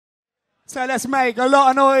So let's make a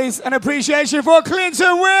lot of noise and appreciation for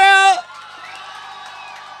Clinton Wier.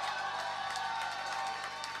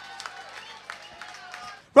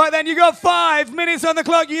 Right then, you got 5 minutes on the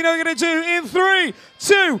clock. You know what you're going to do in 3,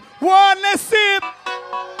 2, 1. Let's see it.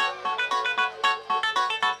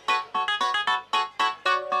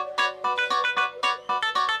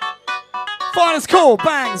 Finest call,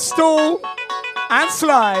 bang, stall, and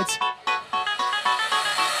slide.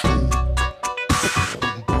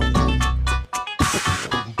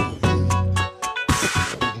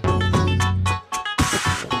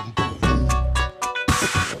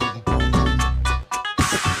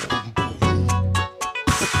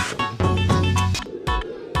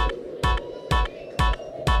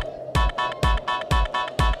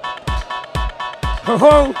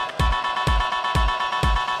 Ho-ho.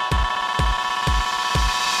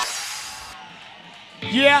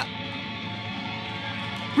 Yeah.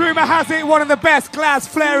 Rumour has it, one of the best glass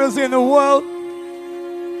flairers in the world.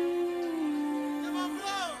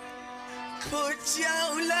 Put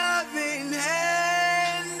your loving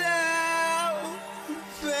hand out,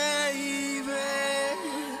 baby.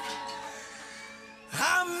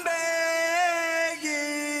 I'm begging.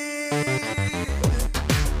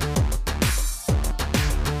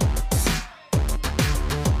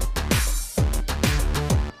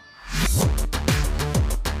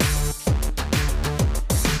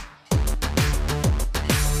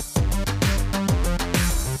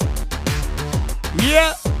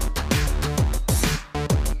 Yeah.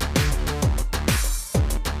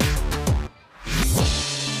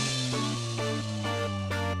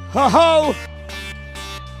 Ho-ho.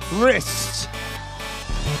 Wrist.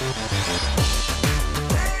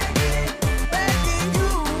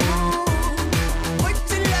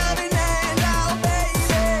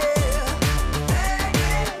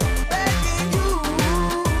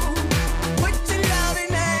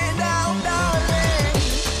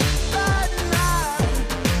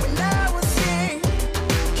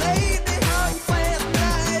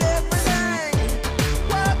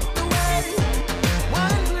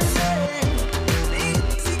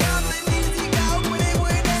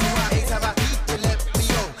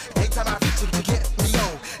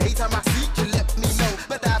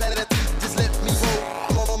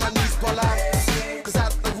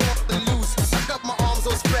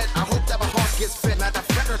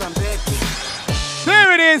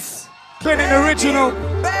 There it is, Clinton original.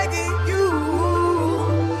 Begging you,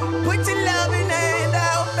 put your loving hand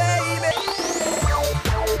out, baby.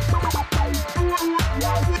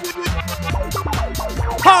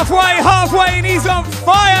 Halfway, and he's on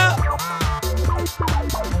fire.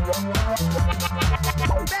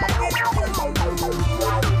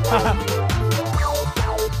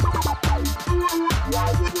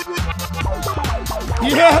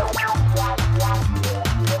 Yeah.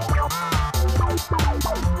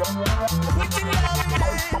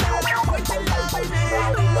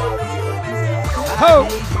 Ho.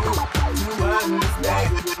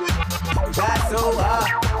 That's so hard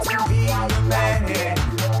to be a man.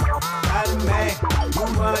 Not a man, you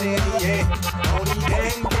run in the air. Only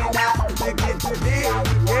then can I get to live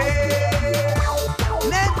again.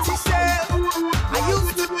 Nancy Shell, I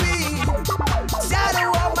used to be. Shadow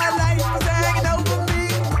of my life was hanging over me.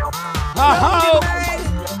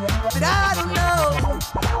 But I don't know.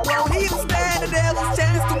 Won't even stand the devil's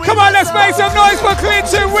chance to win. Come on, let's make some noise for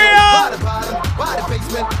Clinton Wier. Why the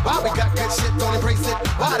basement? Why we got good shit, don't embrace it?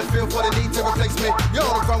 Why the feel for the need to replace me? You're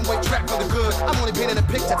on the runway track for the good. I'm only painting a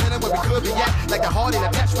picture, telling where we could be at. Like the heart in a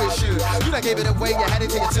patch where it should. You done gave it away, you had it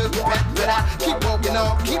till you took it back. But I keep walking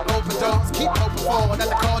on, keep open doors, keep open forward. That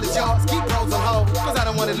the call is yours, keep rolls on hold. Cause I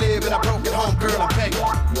don't wanna live in a broken home, girl, I'm begging.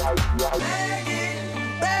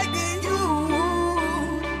 Begging you,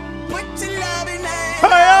 put your loving hand Hey,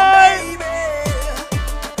 out, hey. baby.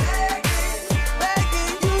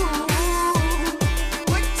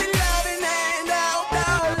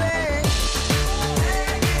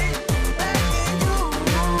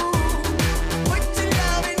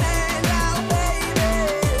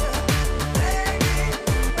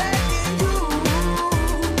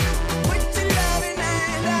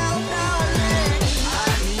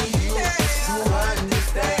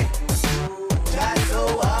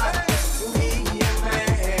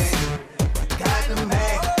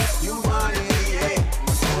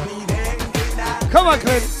 Come on,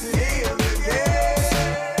 Clint.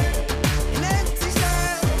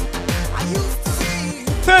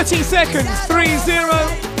 30 seconds, 3-0.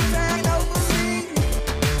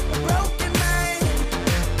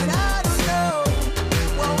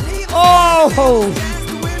 Oh,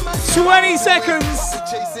 20 seconds.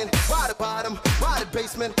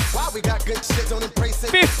 basement. Why we got good shit, don't embrace it.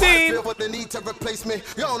 15. Feel what the need to replace me.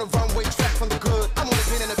 You're on the runway track from the good. I'm only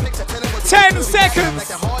been in the picture, 10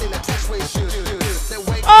 seconds.